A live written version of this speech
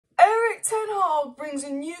Erik Ten Hag brings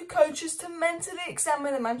in new coaches to mentally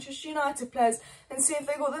examine the Manchester United players and see if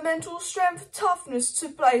they got the mental strength, toughness to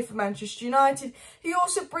play for Manchester United. He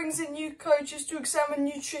also brings in new coaches to examine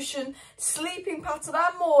nutrition, sleeping pattern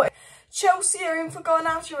and more. Chelsea are in for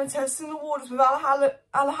Garnacho and testing the waters with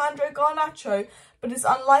Alejandro Garnacho, but it's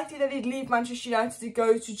unlikely that he'd leave Manchester United to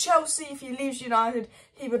go to Chelsea. If he leaves United,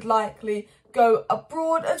 he would likely go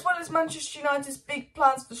abroad, as well as Manchester United's big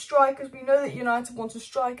plans for strikers. We know that United wants a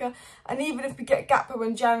striker, and even if we get Gakpo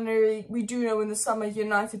in January, we do know in the summer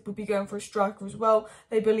United will be going for a striker as well.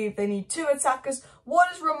 They believe they need 2 attackers. What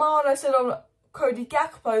has Romano said on Cody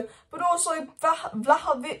Gakpo, but also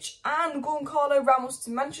Vlahovic and Gonçalo Ramos to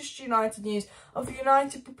Manchester United news of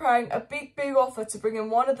United preparing a big offer to bring in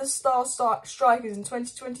one of the star strikers in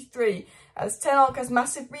 2023, as Ten Hag has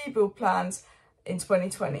massive rebuild plans in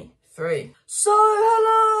 2023. So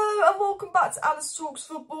hello and welcome back to Alice Talks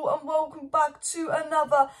Football, and welcome back to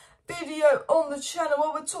another video on the channel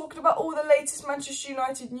where we're talking about all the latest Manchester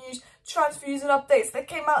United news, transfers and updates that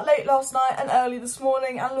came out late last night and early this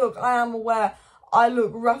morning. And look, I am aware I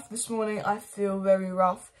look rough this morning. I feel very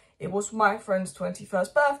rough. It was my friend's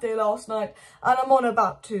 21st birthday last night and I'm on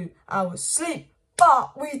about 2 hours sleep.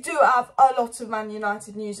 But we do have a lot of Man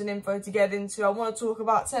United news and info to get into. I want to talk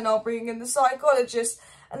about Ten Hag bringing in the psychologist,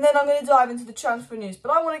 and then I'm going to dive into the transfer news.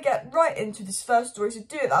 But I want to get right into this first story, so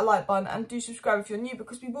do hit that like button and do subscribe if you're new,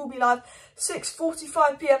 because we will be live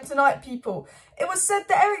 6:45 PM tonight, people. It was said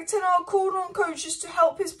that Erik Ten Hag called on coaches to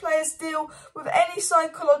help his players deal with any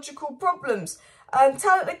psychological problems.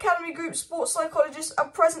 Talent Academy Group sports psychologists are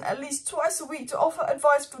present at least twice a week to offer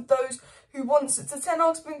advice for those who want it. So Ten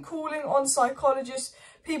Hag's been calling on psychologists,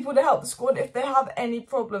 people to help the squad if they have any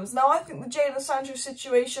problems. Now, I think the Jadon Sancho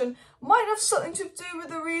situation might have something to do with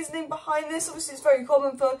the reasoning behind this. Obviously, it's very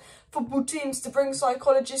common for football teams to bring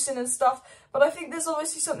psychologists in and stuff, but I think there's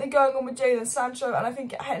obviously something going on with Jadon Sancho, and I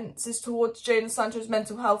think it hence is towards Jadon Sancho's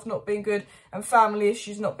mental health not being good and family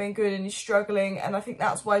issues not being good, and he's struggling, and I think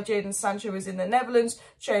that's why Jadon Sancho is in the Netherlands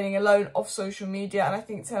training alone off social media. And I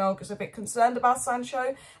think Ten Hag is a bit concerned about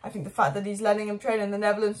Sancho. I think the fact that he's letting him train in the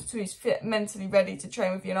Netherlands until he's fit, mentally ready to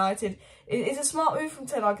train with United is a smart move from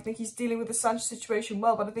Ten Hag. I think he's dealing with the Sancho situation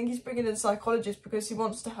well, but I think he's bringing in a psychologist because he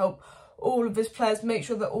wants to help all of his players make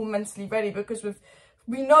sure they're all mentally ready, because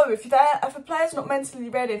we know if a player's not mentally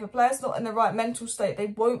ready, if a player's not in the right mental state, they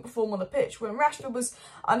won't perform on the pitch. When Rashford was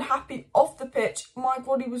unhappy off the pitch, my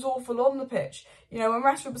God, he was awful on the pitch. You know, when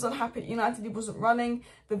Rashford was unhappy at United, he wasn't running,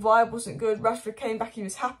 the vibe wasn't good. Rashford came back, he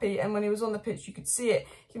was happy, and when he was on the pitch, you could see it.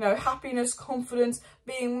 You know, happiness, confidence,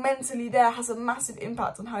 being mentally there has a massive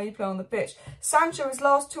impact on how you play on the pitch. Sancho, his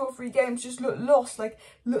last 2 or 3 games just looked lost,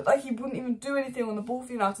 looked like he wouldn't even do anything on the ball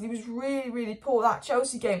for United. He was really poor. That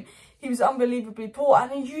Chelsea game, he was unbelievably poor,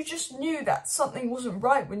 and you just knew that something wasn't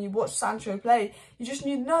right when you watched Sancho play. You just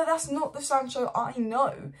knew, no, that's not the Sancho I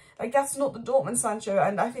know. Like, that's not the Dortmund Sancho.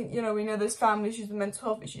 And I think, you know, we know there's family issues and mental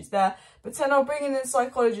health issues there. But Ten Hag bringing in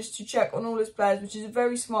psychologists to check on all his players, which is a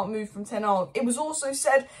very smart move from Ten Hag. It was also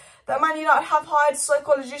said that Man United have hired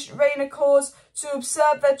psychologist Rainer Kors to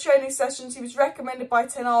observe their training sessions. He was recommended by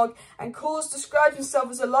Ten Hag, and Kors described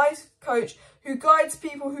himself as a life coach who guides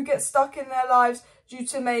people who get stuck in their lives due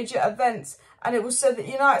to major events. And it was said that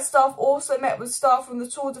United staff also met with staff from the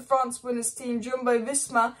Tour de France winners team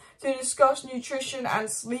Jumbo-Visma to discuss nutrition and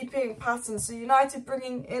sleeping patterns. So United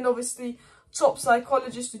bringing in, obviously, top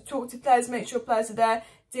psychologists to talk to players, make sure players are there,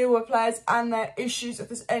 deal with players and their issues, if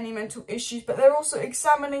there's any mental issues. But they're also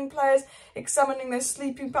examining players, examining their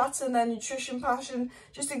sleeping pattern, their nutrition pattern,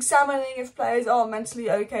 just examining if players are mentally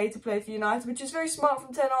okay to play for United, which is very smart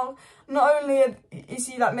from Ten Hag. Not only is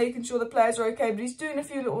he making sure the players are okay, but he's doing a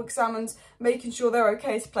few little examines, making sure they're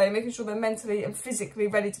okay to play, making sure they're mentally and physically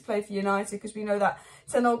ready to play for United, because we know that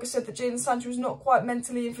Ten Hag said that Jadon Sancho is not quite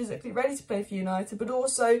mentally and physically ready to play for United, but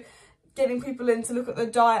also getting people in to look at the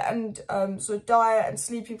diet and diet and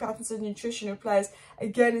sleeping patterns and nutrition of players,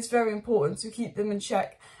 again, is very important to keep them in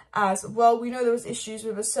check as well. We know there was issues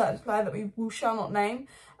with a certain player that we shall not name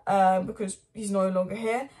because he's no longer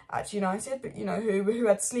here at United, but you know, who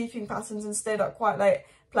had sleeping patterns and stayed up quite late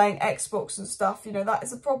playing Xbox and stuff. You know, that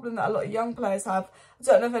is a problem that a lot of young players have. I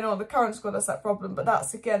don't know if anyone on the current squad has that problem, but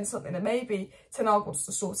that's again something that maybe Ten Hag wants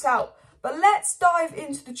to sort out. But let's dive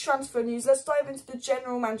into the transfer news. Let's dive into the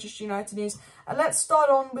general Manchester United news. And let's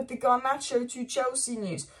start on with the Garnacho to Chelsea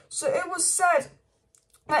news. So it was said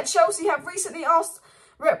that Chelsea have recently asked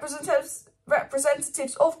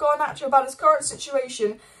representatives of Garnacho about his current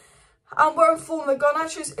situation. And we're informed that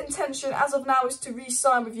Garnacho's intention as of now is to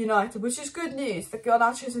re-sign with United, which is good news that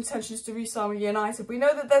Garnacho's intention is to re-sign with United. We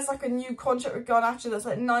know that there's like a new contract with Garnacho that's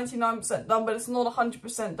like 99% done, but it's not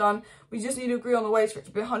 100% done. We just need to agree on the ways for it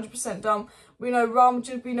to be 100% done. We know Real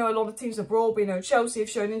Madrid, we know a lot of teams abroad, we know Chelsea have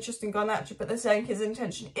shown interest in Garnacho, but they're saying his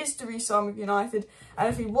intention is to re-sign with United, and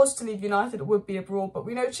if he was to leave United, it would be abroad. But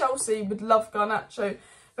we know Chelsea would love Garnacho.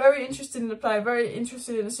 Very interested in the player, very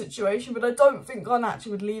interested in the situation, but I don't think Garnacho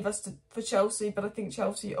would leave us for Chelsea, but I think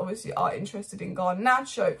Chelsea obviously are interested in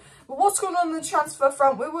Garnacho. But what's going on in the transfer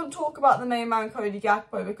front? We won't talk about the main man, Cody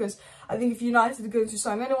Gakpo, because I think if United are going to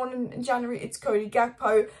sign anyone in January, it's Cody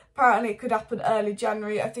Gakpo. Apparently it could happen early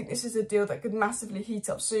January. I think this is a deal that could massively heat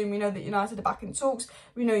up soon. We know that United are back in talks.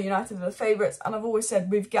 We know United are the favourites. And I've always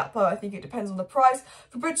said with Gakpo, I think it depends on the price.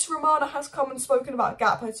 Fabrizio Romano has come and spoken about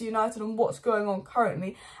Gakpo to United and what's going on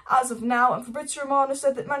currently as of now. And Fabrizio Romano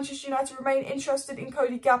said that Manchester United remain interested in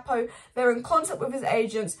Cody Gakpo. They're in contact with his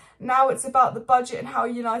agents. Now it's about the budget and how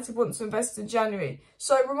United wants to invest in January.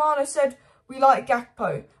 So Romano said, we like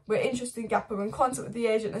Gakpo. We're interested in Gakpo. We're in contact with the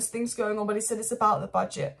agent. There's things going on, but he said it's about the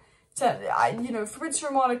budget. You know, Fabrizio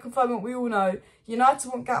Romano confirmed what we all know. United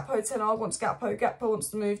want Gakpo, Ten Hag wants Gakpo, Gakpo wants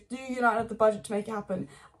to move. Do United have the budget to make it happen?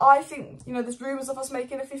 I think, you know, there's rumours of us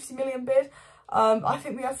making a 50 million bid. I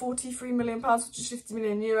think we have £43 million, which is 50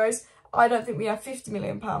 million euros. I don't think we have £50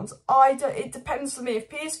 million. It depends for me. If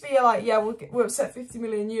PSV are like, yeah, we'll accept 50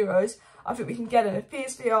 million euros, I think we can get it. If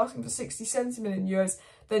PSV are asking for 60, 70 million euros,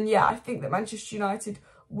 then yeah, I think that Manchester United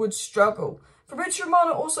would struggle. Fabrizio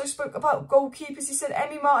Romano also spoke about goalkeepers. He said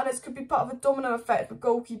Emi Martinez could be part of a domino effect with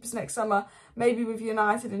goalkeepers next summer, maybe with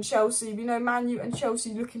United and Chelsea. We know Man Utd and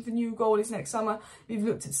Chelsea looking for new goalies next summer. We've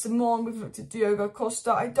looked at Simon, we've looked at Diogo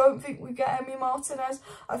Costa. I don't think we get Emi Martinez.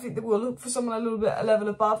 I think that we'll look for someone a little bit a level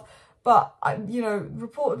above. But, you know,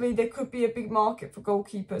 reportedly there could be a big market for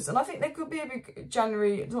goalkeepers. And I think there could be a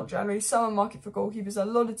big summer market for goalkeepers. A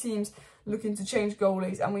lot of teams looking to change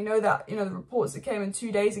goalies. And we know that, you know, the reports that came in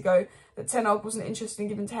 2 days ago that Ten Hag wasn't interested in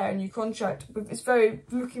giving Ter a new contract. But it's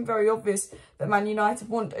looking very obvious that Man United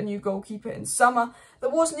want a new goalkeeper in summer. There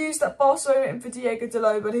was news that Barcelona in for Diego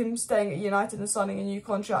Dalot, but him staying at United and signing a new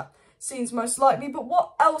contract seems most likely. But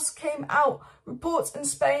what else came out? Reports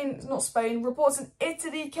in reports in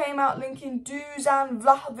Italy came out linking Dusan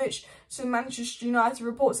Vlahovic to Manchester United.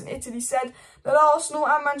 Reports in Italy said that Arsenal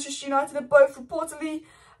and Manchester United are both reportedly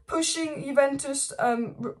pushing Juventus,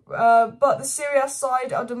 but the Serie A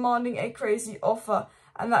side are demanding a crazy offer,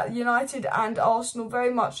 and that United and Arsenal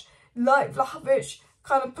very much like Vlahovic,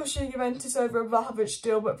 kind of pushing Juventus over a Vlahovic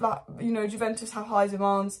deal, but Juventus have high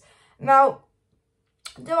demands. Now,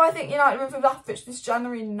 do I think United win for Vlahovic this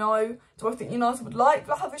January? No. Do I think United would like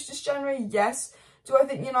Vlahovic this January? Yes. Do I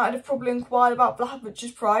think United have probably inquired about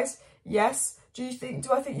Vlahovic's price? Yes. Do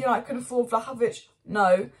I think United can afford Vlahovic?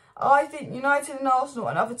 No. I think United and Arsenal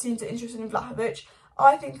and other teams are interested in Vlahovic.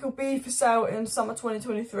 I think he'll be for sale in summer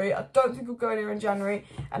 2023. I don't think he'll go anywhere in January.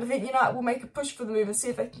 And I think United will make a push for the move and see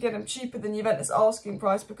if they can get him cheaper than Juventus asking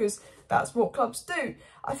price, because that's what clubs do.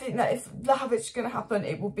 I think that if Vlahovic is going to happen,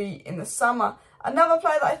 it will be in the summer. Another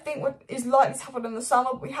player that I think is likely to happen in the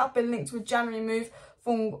summer, we have been linked to a January move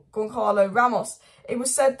from Gonçalo Ramos. It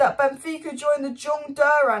was said that Benfica joined the John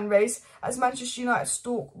Duran race as Manchester United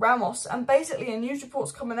stalk Ramos. And basically a news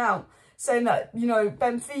report's coming out saying that, you know,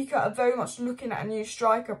 Benfica are very much looking at a new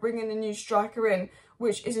striker, bringing a new striker in,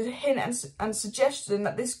 which is a hint and suggestion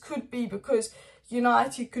that this could be because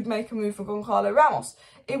United could make a move for Gonçalo Ramos.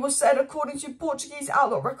 It was said, according to Portuguese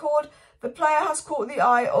Outlook Record, the player has caught the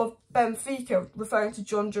eye of Benfica, referring to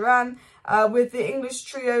John Duran, with the English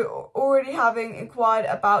trio already having inquired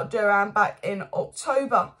about Duran back in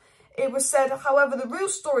October. It was said, however, the real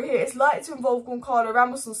story here is likely to involve Gonçalo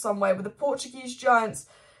Ramos in some way, with the Portuguese giants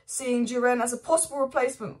seeing Duran as a possible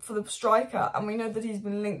replacement for the striker. And we know that he's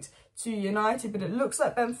been linked to United, but it looks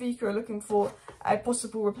like Benfica are looking for a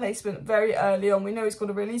possible replacement very early on. We know he's got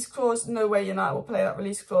a release clause. No way United will play that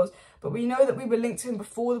release clause. But we know that we were linked to him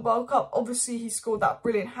before the World Cup. Obviously, he scored that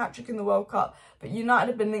brilliant hat-trick in the World Cup. But United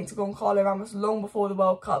have been linked to Gonçalo Ramos long before the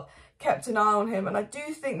World Cup. Kept an eye on him. And I do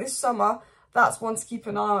think this summer, that's one to keep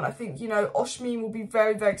an eye on. I think, you know, Osimhen will be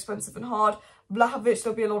very, very expensive and hard. Vlahovic,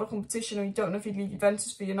 there'll be a lot of competition, and we don't know if he'd leave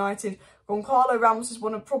Juventus for United. Gonçalo Ramos is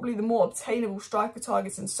one of probably the more obtainable striker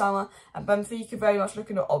targets in summer, and Benfica very much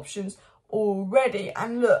looking at options already.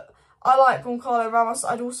 And look, I like Gonçalo Ramos.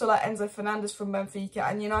 I'd also like Enzo Fernandez from Benfica,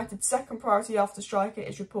 and United's second priority after striker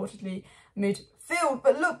is reportedly midfield.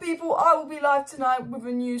 But look, people, I will be live tonight with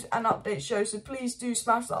a news and update show, so please do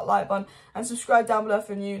smash that like button and subscribe down below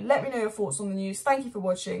for new. Let me know your thoughts on the news. Thank you for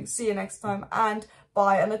watching. See you next time, and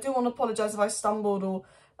bye. And I do want to apologise if I stumbled or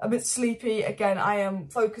a bit sleepy. Again, I am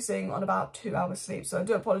focusing on about 2 hours sleep, so I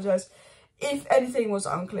do apologise if anything was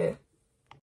unclear.